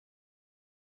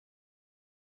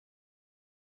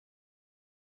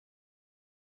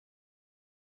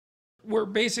we're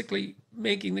basically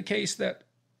making the case that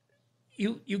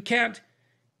you can't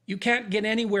get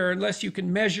anywhere unless you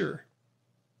can measure,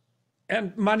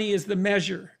 and money is the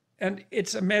measure, and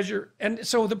it's a measure. And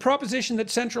so the proposition that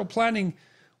central planning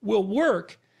will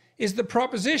work is the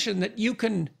proposition that you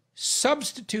can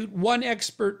substitute one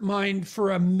expert mind for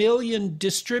 1 million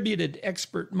distributed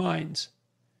expert minds.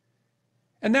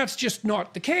 And that's just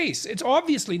not the case. It's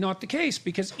obviously not the case,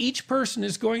 because each person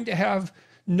is going to have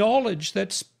knowledge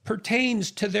that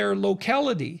pertains to their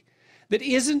locality that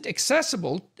isn't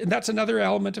accessible, and that's another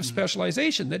element of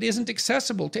specialization, that isn't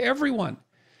accessible to everyone.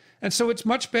 And so it's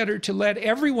much better to let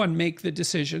everyone make the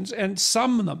decisions and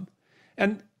sum them.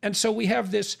 And so we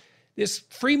have this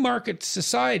free market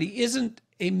society isn't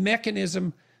a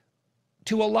mechanism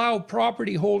to allow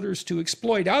property holders to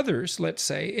exploit others, let's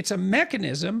say. It's a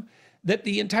mechanism that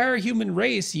the entire human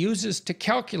race uses to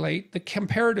calculate the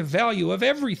comparative value of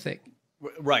everything.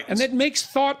 Right. And it makes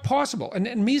thought possible. And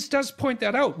Mies does point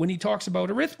that out when he talks about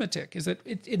arithmetic, is that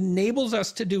it enables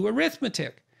us to do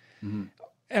arithmetic. Mm-hmm.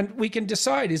 And we can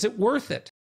decide, is it worth it?